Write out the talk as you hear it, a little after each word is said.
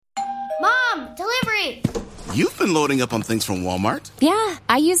Hurry! You've been loading up on things from Walmart. Yeah,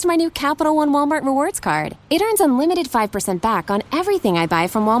 I used my new Capital One Walmart Rewards card. It earns unlimited 5% back on everything I buy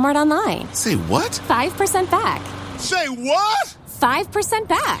from Walmart online. Say what? 5% back. Say what? 5%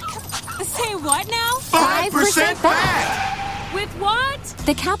 back. Say what now? 5% back! With what?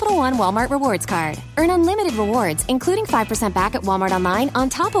 The Capital One Walmart Rewards card. Earn unlimited rewards, including 5% back at Walmart online on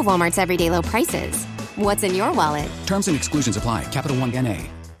top of Walmart's everyday low prices. What's in your wallet? Terms and exclusions apply. Capital One N.A.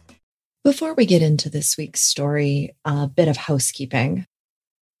 Before we get into this week's story, a bit of housekeeping.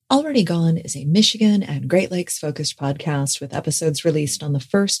 Already Gone is a Michigan and Great Lakes focused podcast with episodes released on the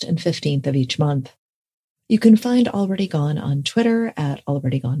 1st and 15th of each month. You can find Already Gone on Twitter at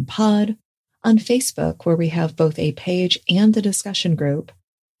Already Gone Pod, on Facebook, where we have both a page and a discussion group.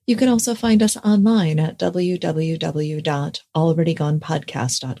 You can also find us online at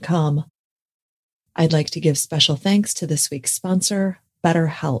www.alreadygonepodcast.com. I'd like to give special thanks to this week's sponsor,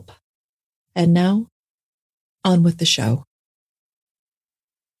 BetterHelp. And now, on with the show.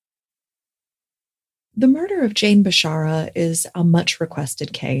 The murder of Jane Bashara is a much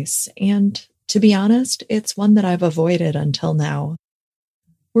requested case, and to be honest, it's one that I've avoided until now.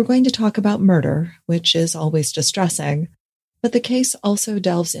 We're going to talk about murder, which is always distressing, but the case also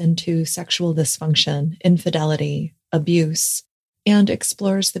delves into sexual dysfunction, infidelity, abuse, and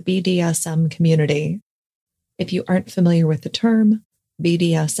explores the BDSM community. If you aren't familiar with the term,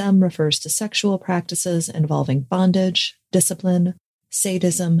 BDSM refers to sexual practices involving bondage, discipline,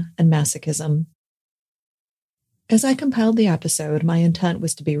 sadism, and masochism. As I compiled the episode, my intent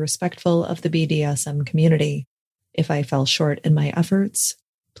was to be respectful of the BDSM community. If I fell short in my efforts,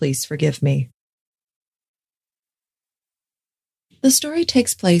 please forgive me. The story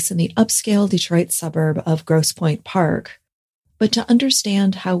takes place in the upscale Detroit suburb of Grosse Pointe Park, but to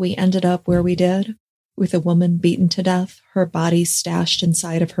understand how we ended up where we did, with a woman beaten to death, her body stashed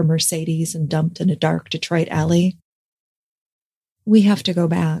inside of her Mercedes and dumped in a dark Detroit alley, we have to go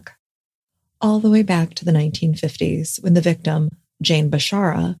back, all the way back to the 1950s, when the victim, Jane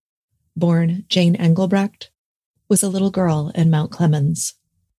Bashara, born Jane Engelbrecht, was a little girl in Mount Clemens.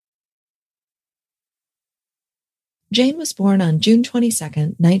 Jane was born on June 22,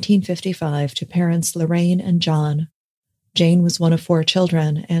 1955, to parents Lorraine and John. Jane was one of 4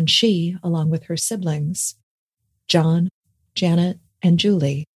 children, and she, along with her siblings, John, Janet, and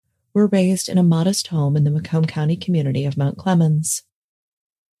Julie, were raised in a modest home in the Macomb County community of Mount Clemens.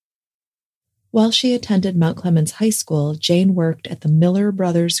 While she attended Mount Clemens High School, Jane worked at the Miller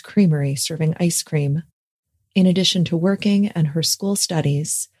Brothers Creamery serving ice cream. In addition to working and her school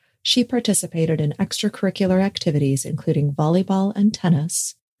studies, she participated in extracurricular activities including volleyball and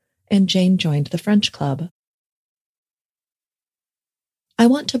tennis, and Jane joined the French Club. I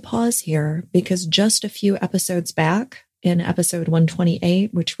want to pause here because just a few episodes back, in episode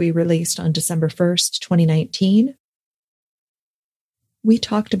 128, which we released on December 1st, 2019, we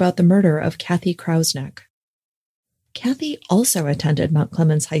talked about the murder of Kathy Krausnick. Kathy also attended Mount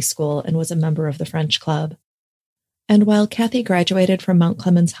Clemens High School and was a member of the French Club. And while Kathy graduated from Mount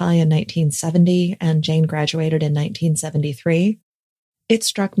Clemens High in 1970 and Jane graduated in 1973, it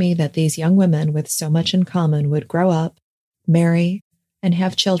struck me that these young women with so much in common would grow up, marry, and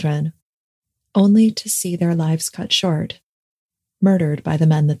have children, only to see their lives cut short, murdered by the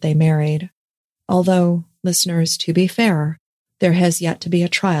men that they married. Although, listeners, to be fair, there has yet to be a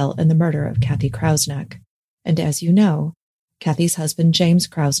trial in the murder of Kathy Krausnick. And as you know, Kathy's husband James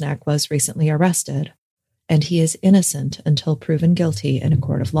Krausnick was recently arrested, and he is innocent until proven guilty in a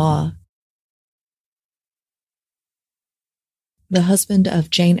court of law. The husband of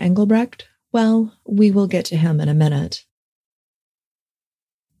Jane Engelbrecht? Well, we will get to him in a minute.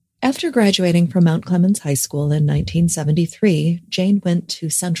 After graduating from Mount Clemens High School in 1973, Jane went to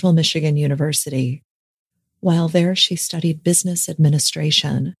Central Michigan University. While there, she studied business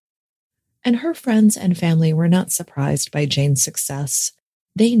administration. And her friends and family were not surprised by Jane's success.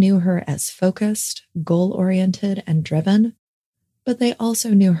 They knew her as focused, goal-oriented, and driven, but they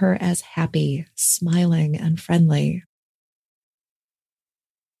also knew her as happy, smiling, and friendly.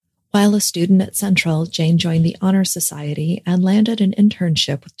 While a student at Central, Jane joined the Honor Society and landed an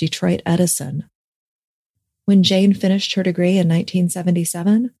internship with Detroit Edison. When Jane finished her degree in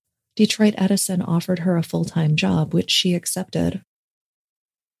 1977, Detroit Edison offered her a full-time job, which she accepted.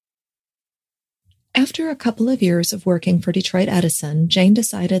 After a couple of years of working for Detroit Edison, Jane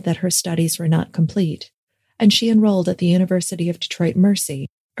decided that her studies were not complete, and she enrolled at the University of Detroit Mercy,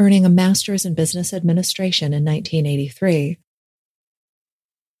 earning a master's in business administration in 1983.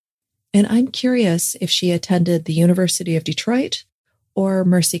 And I'm curious if she attended the University of Detroit or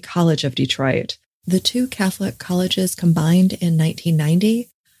Mercy College of Detroit. The two Catholic colleges combined in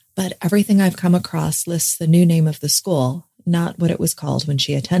 1990, but everything I've come across lists the new name of the school, not what it was called when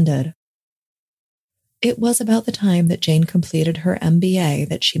she attended. It was about the time that Jane completed her MBA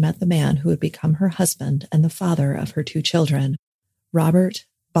that she met the man who would become her husband and the father of her 2 children, Robert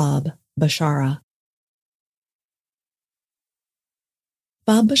Bob Bashara.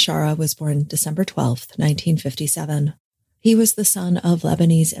 Bob Bashara was born December 12, 1957. He was the son of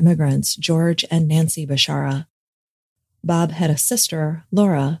Lebanese immigrants George and Nancy Bashara. Bob had a sister,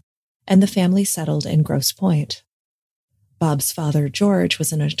 Laura, and the family settled in Grosse Pointe. Bob's father, George,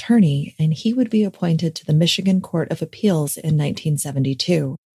 was an attorney, and he would be appointed to the Michigan Court of Appeals in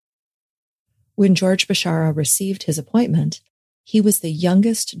 1972. When George Bashara received his appointment, he was the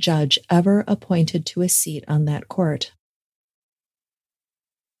youngest judge ever appointed to a seat on that court.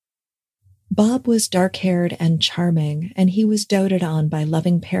 Bob was dark-haired and charming, and he was doted on by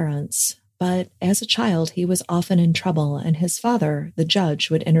loving parents, but as a child he was often in trouble, and his father, the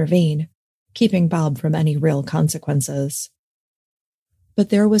judge, would intervene, keeping Bob from any real consequences. But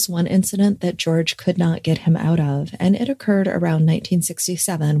there was one incident that George could not get him out of, and it occurred around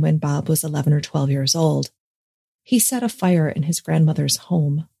 1967 when Bob was 11 or 12 years old. He set a fire in his grandmother's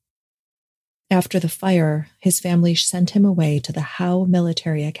home. After the fire, his family sent him away to the Howe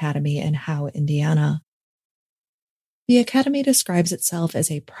Military Academy in Howe, Indiana. The academy describes itself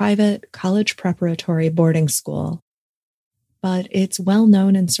as a private, college preparatory boarding school. But it's well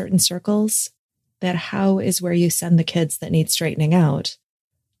known in certain circles that Howe is where you send the kids that need straightening out,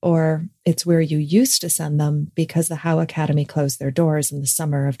 or it's where you used to send them because the Howe Academy closed their doors in the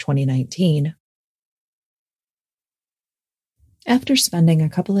summer of 2019. After spending a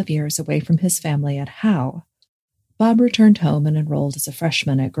couple of years away from his family at Howe, Bob returned home and enrolled as a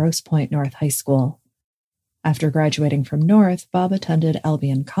freshman at Grosse Pointe North High School. After graduating from North, Bob attended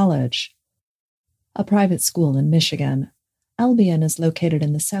Albion College, a private school in Michigan. Albion is located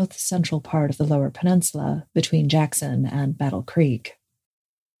in the south-central part of the Lower Peninsula between Jackson and Battle Creek.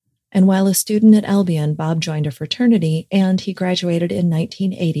 And while a student at Albion, Bob joined a fraternity, and he graduated in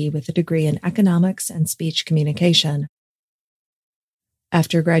 1980 with a degree in economics and speech communication.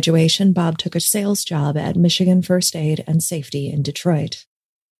 After graduation, Bob took a sales job at Michigan First Aid and Safety in Detroit.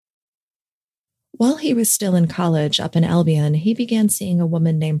 While he was still in college up in Albion, he began seeing a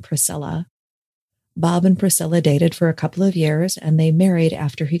woman named Priscilla. Bob and Priscilla dated for a couple of years, and they married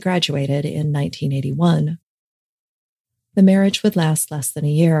after he graduated in 1981. The marriage would last less than a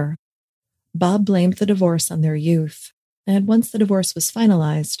year. Bob blamed the divorce on their youth, and once the divorce was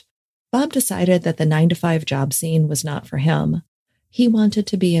finalized, Bob decided that the 9-to-5 job scene was not for him. He wanted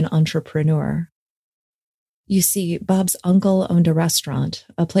to be an entrepreneur. You see, Bob's uncle owned a restaurant,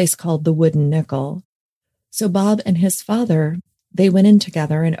 a place called the Wooden Nickel. So Bob and his father, they went in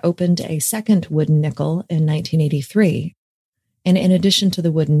together and opened a second Wooden Nickel in 1983. And in addition to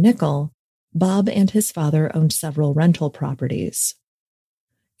the Wooden Nickel, Bob and his father owned several rental properties.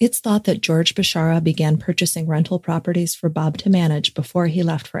 It's thought that George Bashara began purchasing rental properties for Bob to manage before he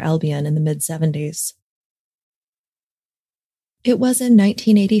left for Albion in the mid-70s. It was in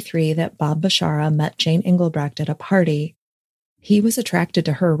 1983 that Bob Bashara met Jane Engelbrecht at a party. He was attracted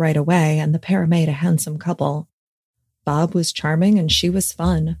to her right away, and the pair made a handsome couple. Bob was charming and she was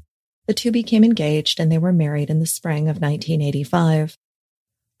fun. The two became engaged and they were married in the spring of 1985.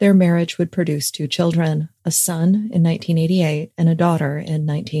 Their marriage would produce 2 children, a son in 1988 and a daughter in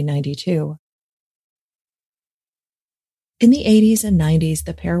 1992. In the 80s and 90s,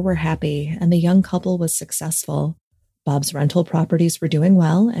 the pair were happy and the young couple was successful. Bob's rental properties were doing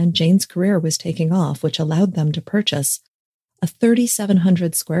well, and Jane's career was taking off, which allowed them to purchase a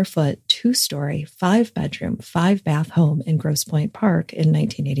 3,700 square foot, 2-story, 5-bedroom, 5-bath home in Grosse Pointe Park in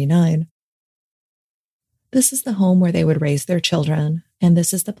 1989. This is the home where they would raise their children, and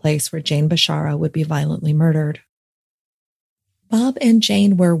this is the place where Jane Bashara would be violently murdered. Bob and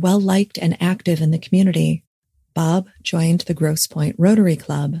Jane were well-liked and active in the community. Bob joined the Grosse Pointe Rotary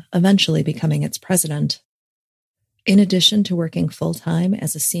Club, eventually becoming its president. In addition to working full-time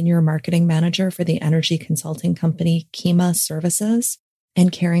as a senior marketing manager for the energy consulting company Kima Services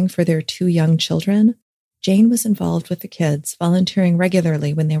and caring for their 2 young children, Jane was involved with the kids, volunteering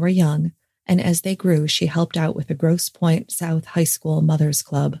regularly when they were young, and as they grew, she helped out with the Grosse Pointe South High School Mothers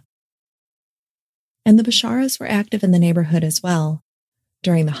Club. And the Basharas were active in the neighborhood as well.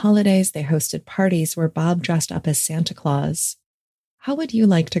 During the holidays, they hosted parties where Bob dressed up as Santa Claus. How would you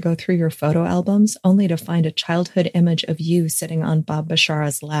like to go through your photo albums only to find a childhood image of you sitting on Bob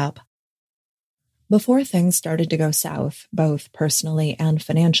Bashara's lap? Before things started to go south, both personally and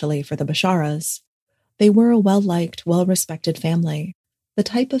financially for the Basharas, they were a well-liked, well-respected family, the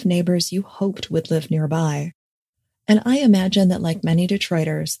type of neighbors you hoped would live nearby. And I imagine that like many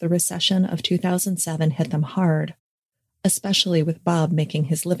Detroiters, the recession of 2007 hit them hard, especially with Bob making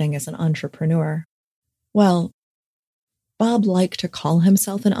his living as an entrepreneur. Well, Bob liked to call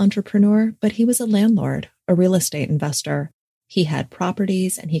himself an entrepreneur, but he was a landlord, a real estate investor. He had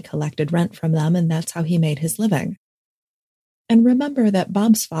properties and he collected rent from them, and that's how he made his living. And remember that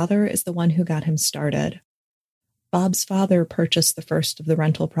Bob's father is the one who got him started. Bob's father purchased the first of the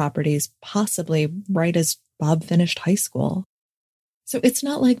rental properties, possibly right as Bob finished high school. So it's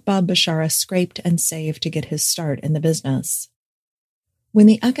not like Bob Bashara scraped and saved to get his start in the business. When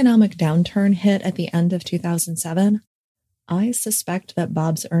the economic downturn hit at the end of 2007, I suspect that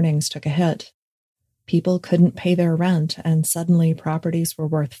Bob's earnings took a hit. People couldn't pay their rent, and suddenly properties were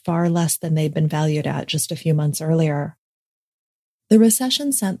worth far less than they'd been valued at just a few months earlier. The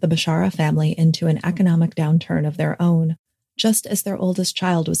recession sent the Bashara family into an economic downturn of their own, just as their oldest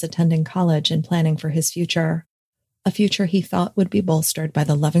child was attending college and planning for his future, a future he thought would be bolstered by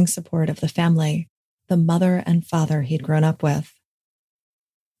the loving support of the family, the mother and father he'd grown up with.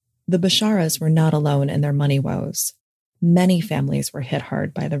 The Basharas were not alone in their money woes. Many families were hit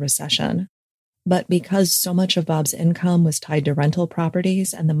hard by the recession. But because so much of Bob's income was tied to rental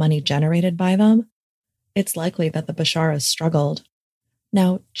properties and the money generated by them, it's likely that the Basharas struggled.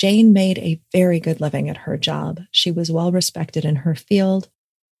 Now, Jane made a very good living at her job. She was well respected in her field,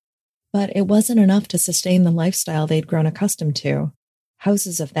 but it wasn't enough to sustain the lifestyle they'd grown accustomed to.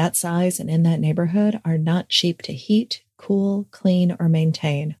 Houses of that size and in that neighborhood are not cheap to heat, cool, clean, or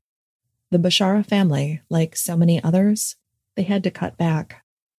maintain. The Bashara family, like so many others, they had to cut back.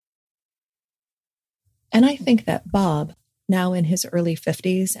 And I think that Bob, now in his early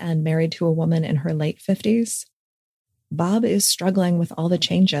 50s and married to a woman in her late 50s, Bob is struggling with all the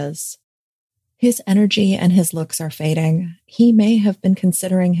changes. His energy and his looks are fading. He may have been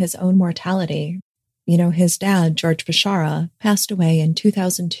considering his own mortality. You know, his dad, George Bashara, passed away in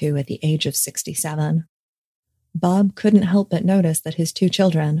 2002 at the age of 67. Bob couldn't help but notice that his two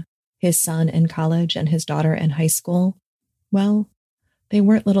children, his son in college and his daughter in high school, well, they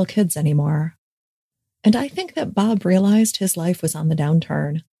weren't little kids anymore. And I think that Bob realized his life was on the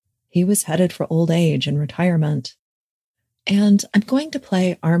downturn. He was headed for old age and retirement. And I'm going to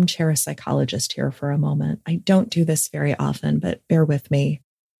play armchair psychologist here for a moment. I don't do this very often, but bear with me.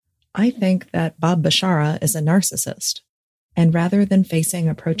 I think that Bob Bashara is a narcissist. And rather than facing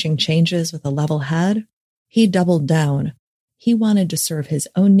approaching changes with a level head, he doubled down. He wanted to serve his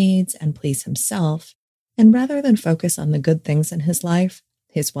own needs and please himself. And rather than focus on the good things in his life,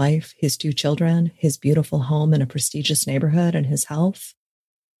 his wife, his two children, his beautiful home in a prestigious neighborhood, and his health,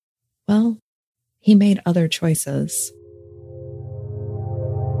 well, he made other choices.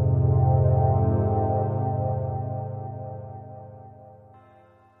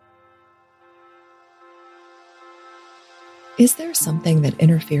 Is there something that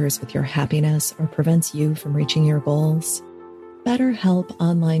interferes with your happiness or prevents you from reaching your goals? BetterHelp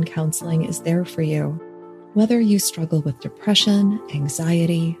Online Counseling is there for you. Whether you struggle with depression,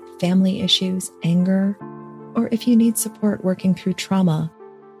 anxiety, family issues, anger, or if you need support working through trauma,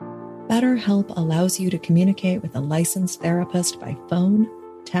 BetterHelp allows you to communicate with a licensed therapist by phone,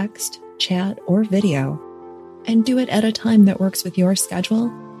 text, chat, or video, and do it at a time that works with your schedule,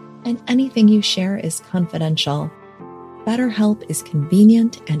 and anything you share is confidential. BetterHelp is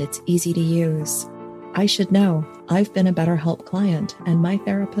convenient and it's easy to use. I should know, I've been a BetterHelp client and my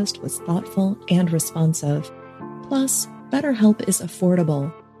therapist was thoughtful and responsive. Plus, BetterHelp is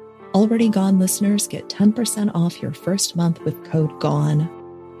affordable. Already Gone listeners get 10% off your first month with code GONE.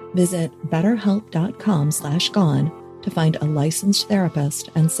 Visit betterhelp.com/gone to find a licensed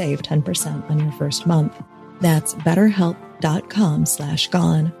therapist and save 10% on your first month. That's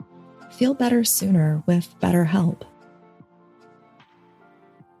betterhelp.com/gone. Feel better sooner with BetterHelp.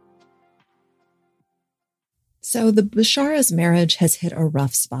 So the Bashara's marriage has hit a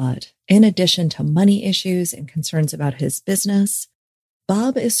rough spot. In addition to money issues and concerns about his business,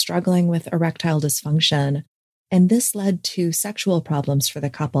 Bob is struggling with erectile dysfunction, and this led to sexual problems for the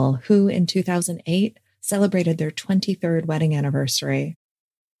couple, who in 2008 celebrated their 23rd wedding anniversary.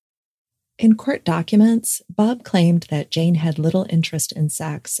 In court documents, Bob claimed that Jane had little interest in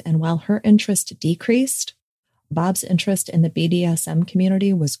sex, and while her interest decreased, Bob's interest in the BDSM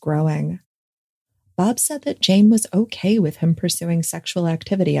community was growing. Bob said that Jane was okay with him pursuing sexual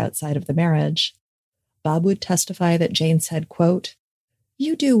activity outside of the marriage. Bob would testify that Jane said, quote,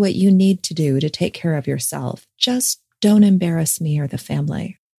 "You do what you need to do to take care of yourself. Just don't embarrass me or the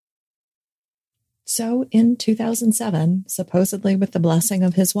family." So in 2007, supposedly with the blessing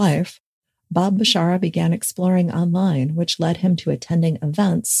of his wife, Bob Bashara began exploring online, which led him to attending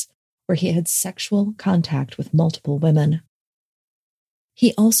events where he had sexual contact with multiple women.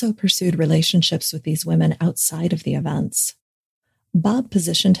 He also pursued relationships with these women outside of the events. Bob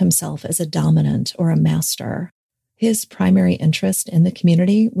positioned himself as a dominant or a master. His primary interest in the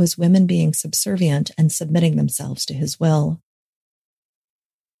community was women being subservient and submitting themselves to his will.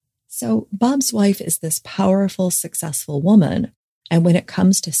 So Bob's wife is this powerful, successful woman, and when it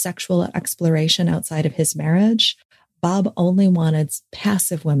comes to sexual exploration outside of his marriage, Bob only wanted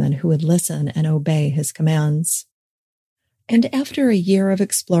passive women who would listen and obey his commands. And after a year of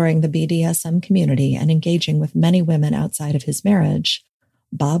exploring the BDSM community and engaging with many women outside of his marriage,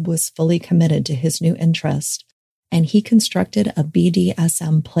 Bob was fully committed to his new interest, and he constructed a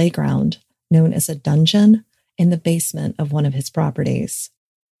BDSM playground known as a dungeon in the basement of one of his properties.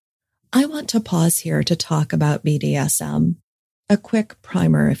 I want to pause here to talk about BDSM, a quick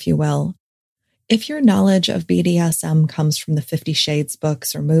primer, if you will. If your knowledge of BDSM comes from the 50 Shades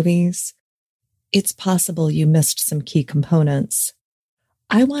books or movies, it's possible you missed some key components.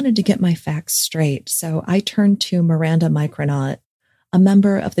 I wanted to get my facts straight, so I turned to Miranda Micronaut, a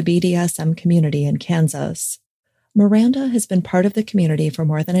member of the BDSM community in Kansas. Miranda has been part of the community for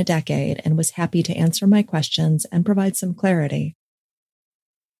more than a decade and was happy to answer my questions and provide some clarity.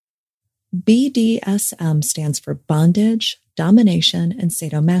 BDSM stands for bondage, domination, and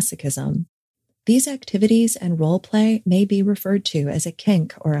sadomasochism. These activities and role play may be referred to as a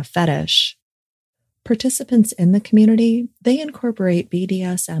kink or a fetish. Participants in the community, they incorporate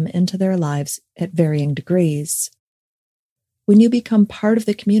BDSM into their lives at varying degrees. When you become part of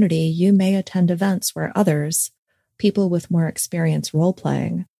the community, you may attend events where others, people with more experience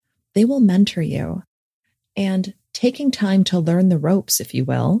role-playing, they will mentor you. And taking time to learn the ropes, if you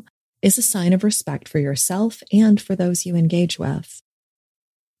will, is a sign of respect for yourself and for those you engage with.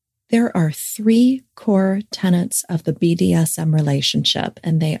 There are 3 core tenets of the BDSM relationship,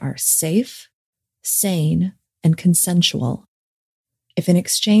 and they are safe, sane, and consensual. If an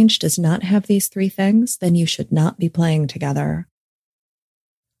exchange does not have these 3 things, then you should not be playing together.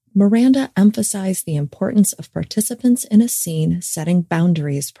 Miranda emphasized the importance of participants in a scene setting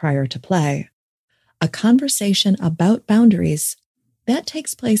boundaries prior to play. A conversation about boundaries that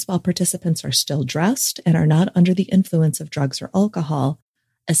takes place while participants are still dressed and are not under the influence of drugs or alcohol,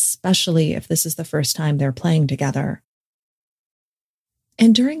 especially if this is the first time they're playing together.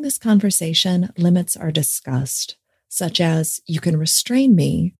 And during this conversation, limits are discussed, such as, you can restrain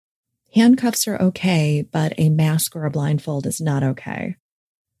me, handcuffs are okay, but a mask or a blindfold is not okay.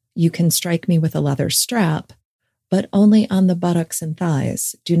 You can strike me with a leather strap, but only on the buttocks and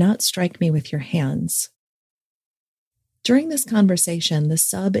thighs. Do not strike me with your hands. During this conversation, the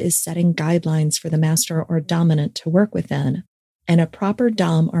sub is setting guidelines for the master or dominant to work within, and a proper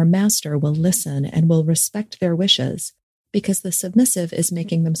dom or master will listen and will respect their wishes, because the submissive is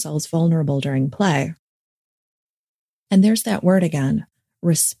making themselves vulnerable during play. And there's that word again,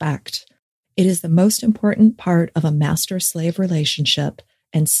 respect. It is the most important part of a master-slave relationship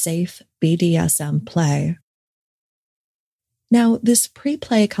and safe BDSM play. Now, this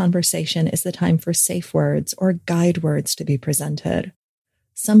pre-play conversation is the time for safe words or guide words to be presented.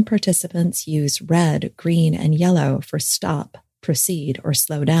 Some participants use red, green, and yellow for stop, proceed, or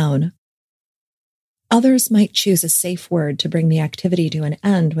slow down. Others might choose a safe word to bring the activity to an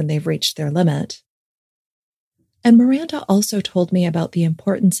end when they've reached their limit. And Miranda also told me about the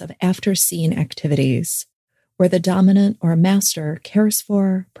importance of after-scene activities, where the dominant or master cares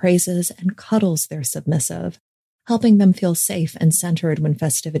for, praises, and cuddles their submissive, helping them feel safe and centered when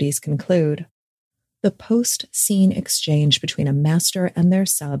festivities conclude. The post-scene exchange between a master and their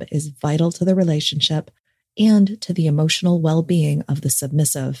sub is vital to the relationship and to the emotional well-being of the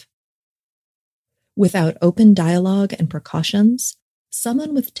submissive. Without open dialogue and precautions,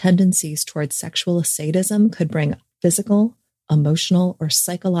 someone with tendencies towards sexual sadism could bring physical, emotional, or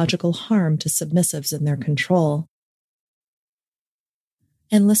psychological harm to submissives in their control.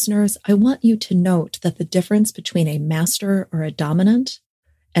 And listeners, I want you to note that the difference between a master or a dominant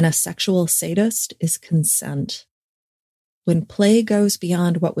and a sexual sadist is consent. When play goes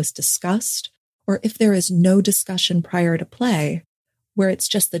beyond what was discussed, or if there is no discussion prior to play, where it's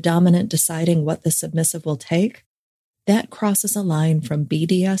just the dominant deciding what the submissive will take, that crosses a line from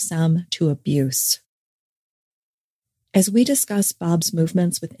BDSM to abuse. As we discuss Bob's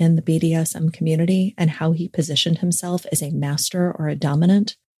movements within the BDSM community and how he positioned himself as a master or a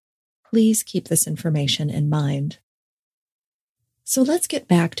dominant, please keep this information in mind. So let's get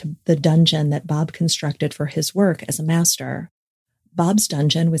back to the dungeon that Bob constructed for his work as a master. Bob's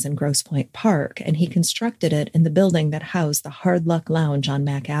dungeon was in Grosse Pointe Park, and he constructed it in the building that housed the Hard Luck Lounge on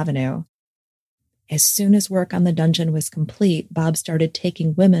Mack Avenue. As soon as work on the dungeon was complete, Bob started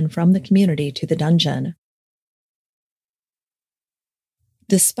taking women from the community to the dungeon.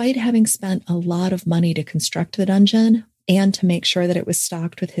 Despite having spent a lot of money to construct the dungeon and to make sure that it was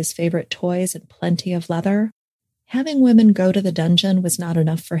stocked with his favorite toys and plenty of leather, having women go to the dungeon was not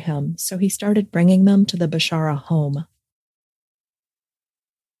enough for him, so he started bringing them to the Bashara home.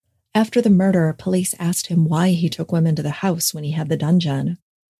 After the murder, police asked him why he took women to the house when he had the dungeon,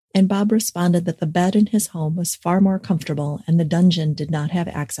 and Bob responded that the bed in his home was far more comfortable and the dungeon did not have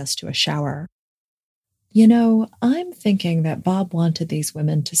access to a shower. You know, I'm thinking that Bob wanted these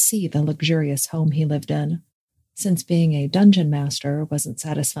women to see the luxurious home he lived in. Since being a dungeon master wasn't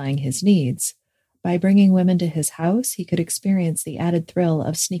satisfying his needs, by bringing women to his house, he could experience the added thrill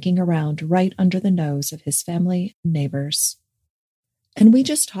of sneaking around right under the nose of his family and neighbors. And we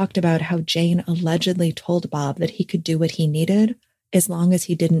just talked about how Jane allegedly told Bob that he could do what he needed as long as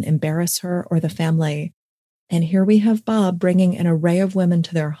he didn't embarrass her or the family. And here we have Bob bringing an array of women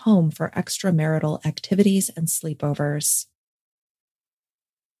to their home for extramarital activities and sleepovers.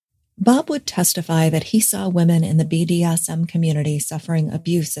 Bob would testify that he saw women in the BDSM community suffering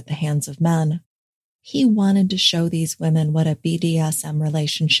abuse at the hands of men. He wanted to show these women what a BDSM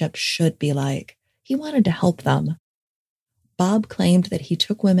relationship should be like. He wanted to help them. Bob claimed that he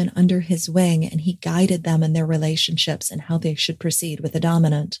took women under his wing and he guided them in their relationships and how they should proceed with the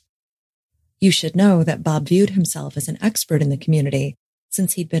dominant. You should know that Bob viewed himself as an expert in the community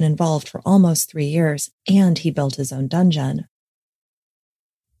since he'd been involved for almost 3 years and he built his own dungeon.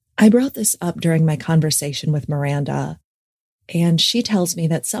 I brought this up during my conversation with Miranda, and she tells me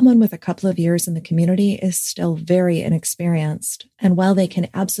that someone with a couple of years in the community is still very inexperienced, and while they can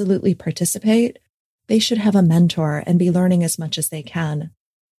absolutely participate, they should have a mentor and be learning as much as they can.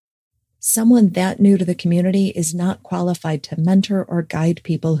 Someone that new to the community is not qualified to mentor or guide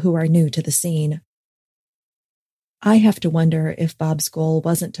people who are new to the scene. I have to wonder if Bob's goal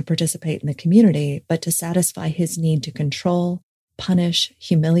wasn't to participate in the community, but to satisfy his need to control, punish,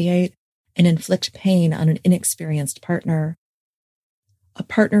 humiliate, and inflict pain on an inexperienced partner. A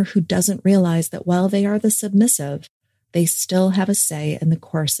partner who doesn't realize that while they are the submissive, they still have a say in the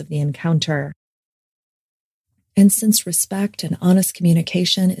course of the encounter. And since respect and honest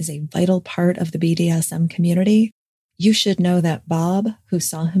communication is a vital part of the BDSM community, you should know that Bob, who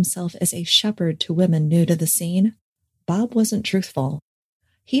saw himself as a shepherd to women new to the scene, Bob wasn't truthful.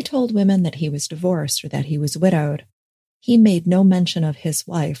 He told women that he was divorced or that he was widowed. He made no mention of his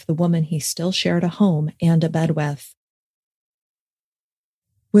wife, the woman he still shared a home and a bed with.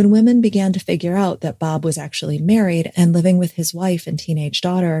 When women began to figure out that Bob was actually married and living with his wife and teenage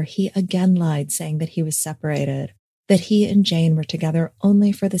daughter, he again lied, saying that he was separated, that he and Jane were together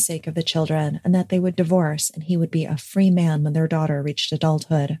only for the sake of the children, and that they would divorce and he would be a free man when their daughter reached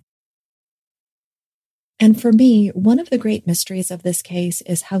adulthood. And for me, one of the great mysteries of this case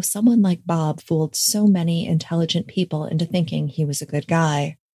is how someone like Bob fooled so many intelligent people into thinking he was a good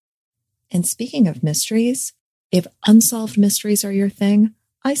guy. And speaking of mysteries, if unsolved mysteries are your thing,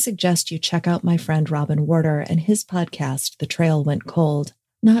 I suggest you check out my friend Robin Warder and his podcast, The Trail Went Cold.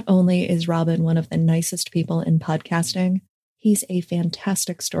 Not only is Robin one of the nicest people in podcasting, he's a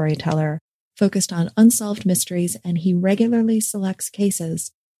fantastic storyteller focused on unsolved mysteries, and he regularly selects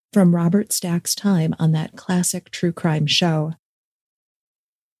cases from Robert Stack's time on that classic true crime show.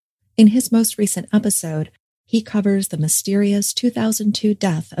 In his most recent episode, he covers the mysterious 2002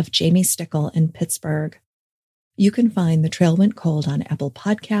 death of Jamie Stickle in Pittsburgh. You can find The Trail Went Cold on Apple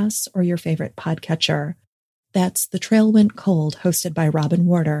Podcasts or your favorite podcatcher. That's The Trail Went Cold, hosted by Robin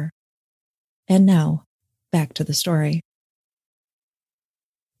Warder. And now, back to the story.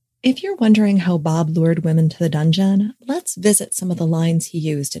 If you're wondering how Bob lured women to the dungeon, let's visit some of the lines he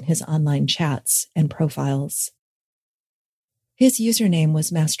used in his online chats and profiles. His username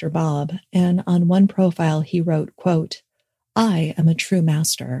was Master Bob, and on one profile he wrote, quote, "I am a true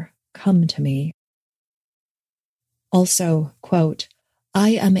master. Come to me." Also, quote,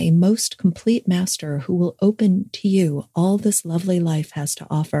 "I am a most complete master who will open to you all this lovely life has to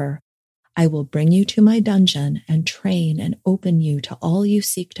offer. I will bring you to my dungeon and train and open you to all you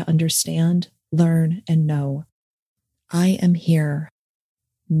seek to understand, learn, and know. I am here.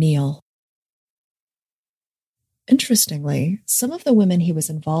 Kneel." Interestingly, some of the women he was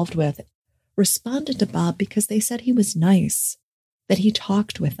involved with responded to Bob because they said he was nice, that he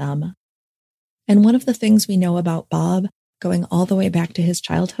talked with them. And one of the things we know about Bob, going all the way back to his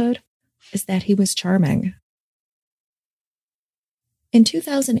childhood, is that he was charming. In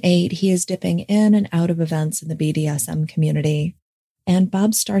 2008, he is dipping in and out of events in the BDSM community, and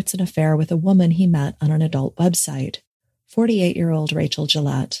Bob starts an affair with a woman he met on an adult website, 48-year-old Rachel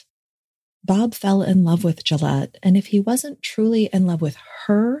Gillette. Bob fell in love with Gillette, and if he wasn't truly in love with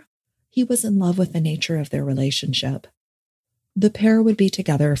her, he was in love with the nature of their relationship. The pair would be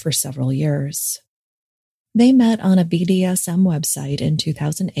together for several years. They met on a BDSM website in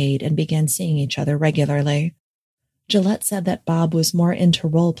 2008 and began seeing each other regularly. Gillette said that Bob was more into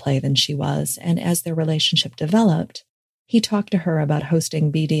role play than she was, and as their relationship developed, he talked to her about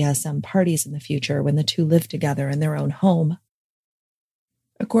hosting BDSM parties in the future when the two lived together in their own home.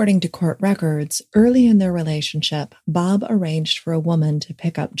 According to court records, early in their relationship, Bob arranged for a woman to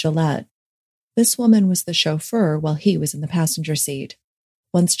pick up Gillette. This woman was the chauffeur while he was in the passenger seat.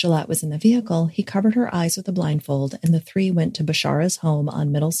 Once Gillette was in the vehicle, he covered her eyes with a blindfold, and the three went to Bashara's home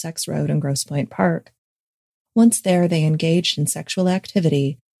on Middlesex Road in Grosse Pointe Park. Once there, they engaged in sexual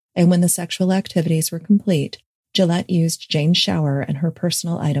activity, and when the sexual activities were complete, Gillette used Jane's shower and her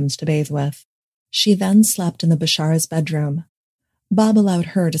personal items to bathe with. She then slept in the Bashara's bedroom. Bob allowed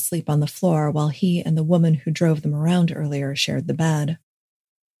her to sleep on the floor while he and the woman who drove them around earlier shared the bed.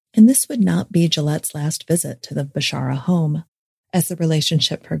 And this would not be Gillette's last visit to the Bashara home. As the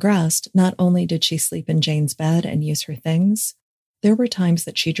relationship progressed, not only did she sleep in Jane's bed and use her things, there were times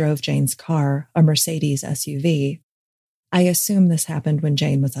that she drove Jane's car, a Mercedes SUV. I assume this happened when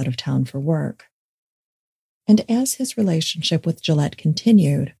Jane was out of town for work. And as his relationship with Gillette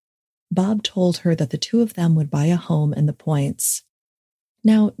continued, Bob told her that the two of them would buy a home in the Points.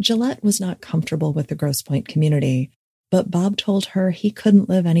 Now, Gillette was not comfortable with the Grosse Pointe community, but Bob told her he couldn't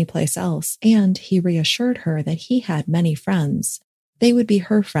live anyplace else, and he reassured her that he had many friends. They would be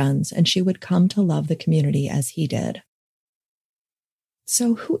her friends, and she would come to love the community as he did.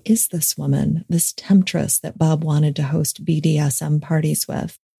 So who is this woman, this temptress that Bob wanted to host BDSM parties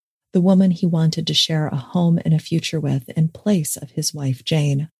with? The woman he wanted to share a home and a future with in place of his wife,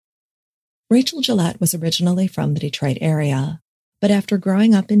 Jane. Rachel Gillette was originally from the Detroit area, but after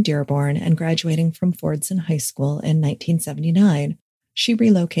growing up in Dearborn and graduating from Fordson High School in 1979, she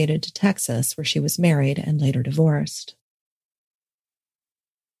relocated to Texas, where she was married and later divorced.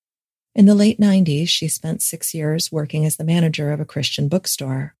 In the late 90s, she spent 6 years working as the manager of a Christian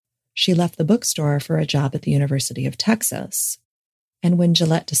bookstore. She left the bookstore for a job at the University of Texas. And when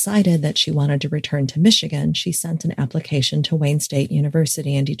Gillette decided that she wanted to return to Michigan, she sent an application to Wayne State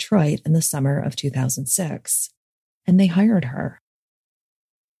University in Detroit in the summer of 2006. And they hired her.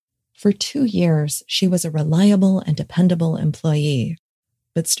 For 2 years, she was a reliable and dependable employee.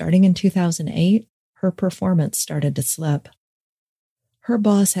 But starting in 2008, her performance started to slip. Her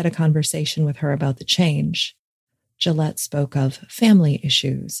boss had a conversation with her about the change. Gillette spoke of family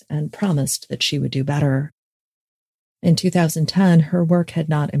issues and promised that she would do better. In 2010, her work had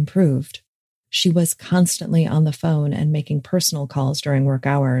not improved. She was constantly on the phone and making personal calls during work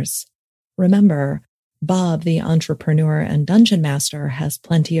hours. Remember, Bob, the entrepreneur and dungeon master, has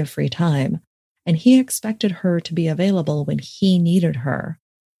plenty of free time, and he expected her to be available when he needed her.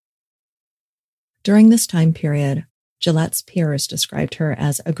 During this time period, Gillette's peers described her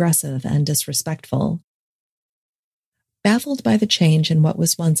as aggressive and disrespectful. Baffled by the change in what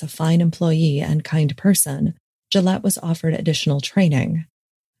was once a fine employee and kind person, Gillette was offered additional training.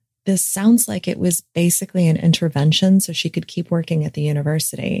 This sounds like it was basically an intervention so she could keep working at the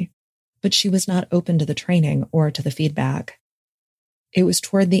university, but she was not open to the training or to the feedback. It was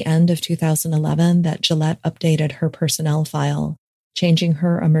toward the end of 2011 that Gillette updated her personnel file, changing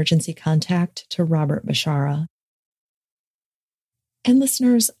her emergency contact to Robert Bashara. And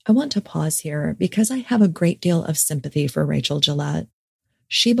listeners, I want to pause here because I have a great deal of sympathy for Rachel Gillette.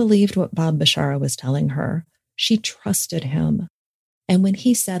 She believed what Bob Bashara was telling her. She trusted him. And when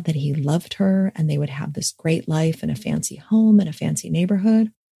he said that he loved her and they would have this great life in a fancy home in a fancy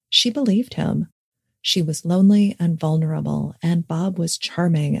neighborhood, she believed him. She was lonely and vulnerable, and Bob was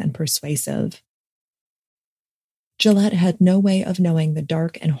charming and persuasive. Gillette had no way of knowing the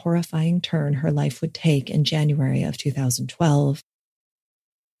dark and horrifying turn her life would take in January of 2012.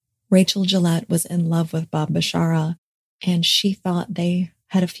 Rachel Gillette was in love with Bob Bashara, and she thought they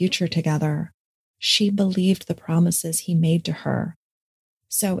had a future together. She believed the promises he made to her.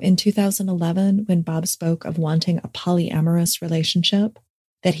 So in 2011, when Bob spoke of wanting a polyamorous relationship,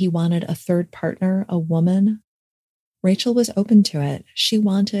 that he wanted a third partner, a woman, Rachel was open to it. She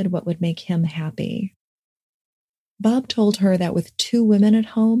wanted what would make him happy. Bob told her that with 2 women at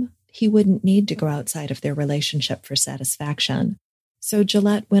home, he wouldn't need to go outside of their relationship for satisfaction. So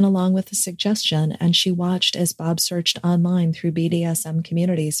Gillette went along with the suggestion, and she watched as Bob searched online through BDSM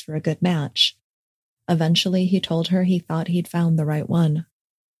communities for a good match. Eventually, he told her he thought he'd found the right one.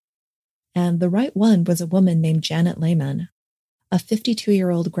 And the right one was a woman named Janet Lehman. a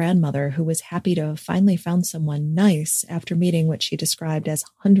 52-year-old grandmother who was happy to have finally found someone nice after meeting what she described as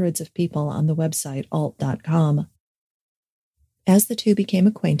hundreds of people on the website alt.com. As the two became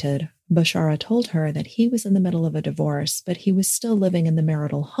acquainted, Bashara told her that he was in the middle of a divorce, but he was still living in the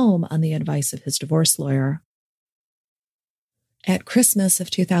marital home on the advice of his divorce lawyer. At Christmas of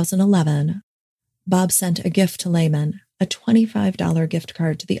 2011, Bob sent a gift to Lehman, a $25 gift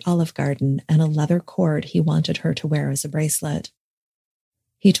card to the Olive Garden and a leather cord he wanted her to wear as a bracelet.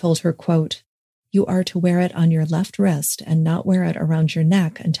 He told her, quote, "You are to wear it on your left wrist and not wear it around your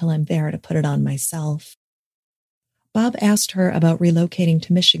neck until I'm there to put it on myself." Bob asked her about relocating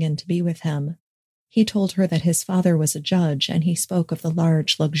to Michigan to be with him. He told her that his father was a judge, and he spoke of the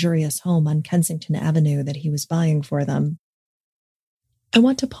large, luxurious home on Kensington Avenue that he was buying for them. I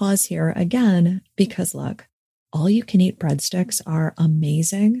want to pause here again because, look, all-you-can-eat breadsticks are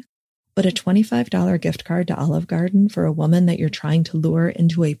amazing, but a $25 gift card to Olive Garden for a woman that you're trying to lure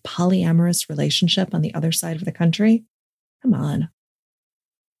into a polyamorous relationship on the other side of the country? Come on.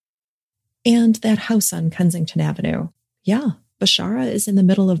 And that house on Kensington Avenue. Yeah, Bashara is in the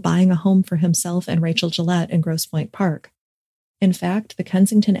middle of buying a home for himself and Rachel Gillette in Grosse Pointe Park. In fact, the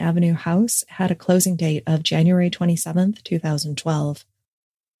Kensington Avenue house had a closing date of January 27th, 2012.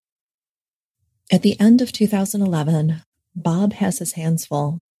 At the end of 2011, Bob has his hands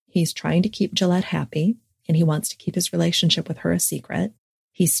full. He's trying to keep Gillette happy, and he wants to keep his relationship with her a secret.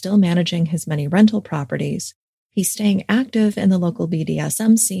 He's still managing his many rental properties. He's staying active in the local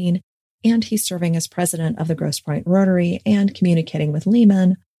BDSM scene, and he's serving as president of the Grosse Pointe Rotary and communicating with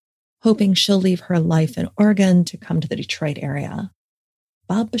Lehman, hoping she'll leave her life in Oregon to come to the Detroit area.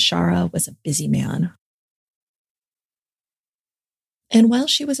 Bob Bashara was a busy man. And while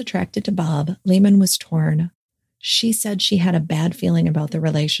she was attracted to Bob, Lehman was torn. She said she had a bad feeling about the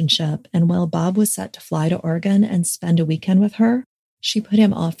relationship, and while Bob was set to fly to Oregon and spend a weekend with her, she put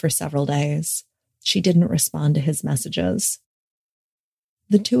him off for several days. She didn't respond to his messages.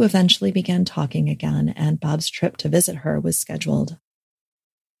 The two eventually began talking again, and Bob's trip to visit her was scheduled.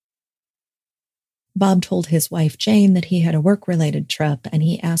 Bob told his wife, Jane, that he had a work-related trip, and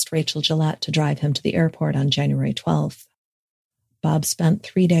he asked Rachel Gillette to drive him to the airport on January 12th. Bob spent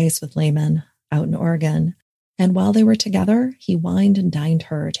 3 days with Lehman out in Oregon, and while they were together, he wined and dined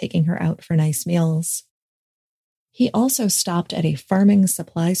her, taking her out for nice meals. He also stopped at a farming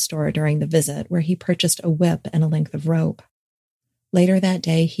supply store during the visit where he purchased a whip and a length of rope. Later that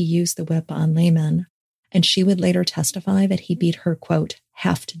day, he used the whip on Lehman, and she would later testify that he beat her, quote,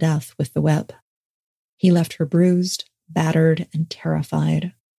 half to death with the whip. He left her bruised, battered, and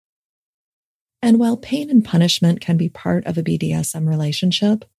terrified. And while pain and punishment can be part of a BDSM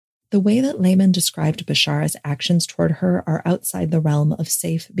relationship, the way that Lehman described Bashara's actions toward her are outside the realm of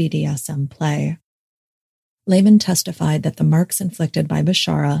safe BDSM play. Lehman testified that the marks inflicted by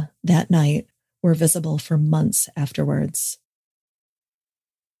Bashara that night were visible for months afterwards.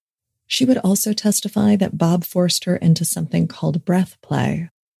 She would also testify that Bob forced her into something called breath play,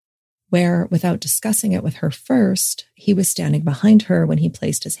 where, without discussing it with her first, he was standing behind her when he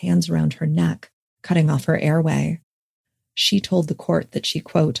placed his hands around her neck, cutting off her airway. She told the court that she,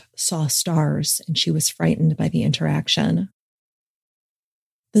 quote, saw stars, and she was frightened by the interaction.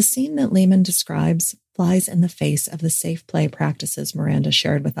 The scene that Lehman describes flies in the face of the safe play practices Miranda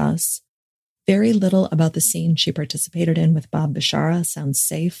shared with us. Very little about the scene she participated in with Bob Bashara sounds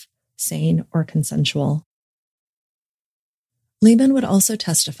safe, sane, or consensual. Lehman would also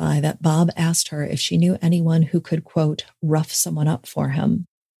testify that Bob asked her if she knew anyone who could, quote, rough someone up for him.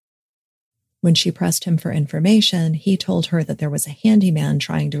 When she pressed him for information, he told her that there was a handyman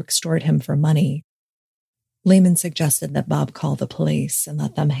trying to extort him for money. Lehman suggested that Bob call the police and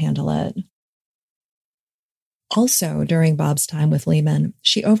let them handle it. Also, during Bob's time with Lehman,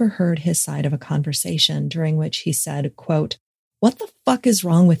 she overheard his side of a conversation during which he said, quote, "What the fuck is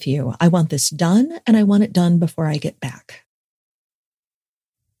wrong with you? I want this done, and I want it done before I get back."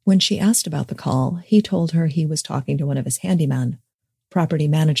 When she asked about the call, he told her he was talking to one of his handymen. Property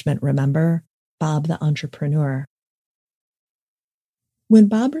management, remember? Bob the entrepreneur. When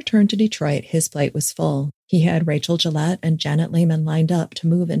Bob returned to Detroit, his plate was full. He had Rachel Gillette and Janet Lehman lined up to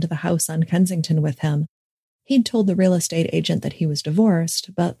move into the house on Kensington with him. He'd told the real estate agent that he was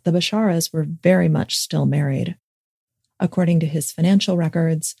divorced, but the Basharas were very much still married. According to his financial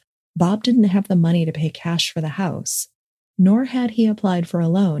records, Bob didn't have the money to pay cash for the house, nor had he applied for a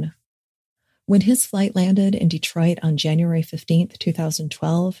loan. When his flight landed in Detroit on January 15th,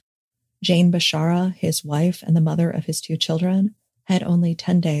 2012, Jane Bashara, his wife and the mother of his 2 children, had only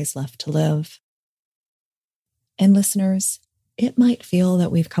 10 days left to live. And listeners, it might feel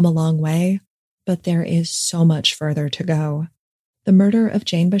that we've come a long way, but there is so much further to go. The murder of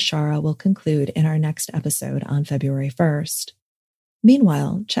Jane Bashara will conclude in our next episode on February 1st.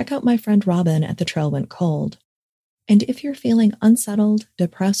 Meanwhile, check out my friend Robin at The Trail Went Cold. And if you're feeling unsettled,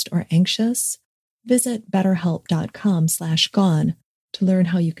 depressed, or anxious, visit betterhelp.com/gone to learn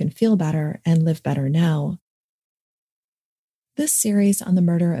how you can feel better and live better now. This series on the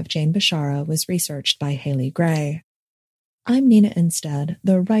murder of Jane Bashara was researched by Haley Gray. I'm Nina Instead,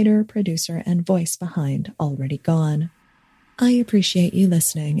 the writer, producer, and voice behind Already Gone. I appreciate you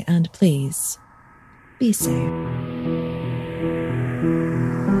listening, and please, be safe.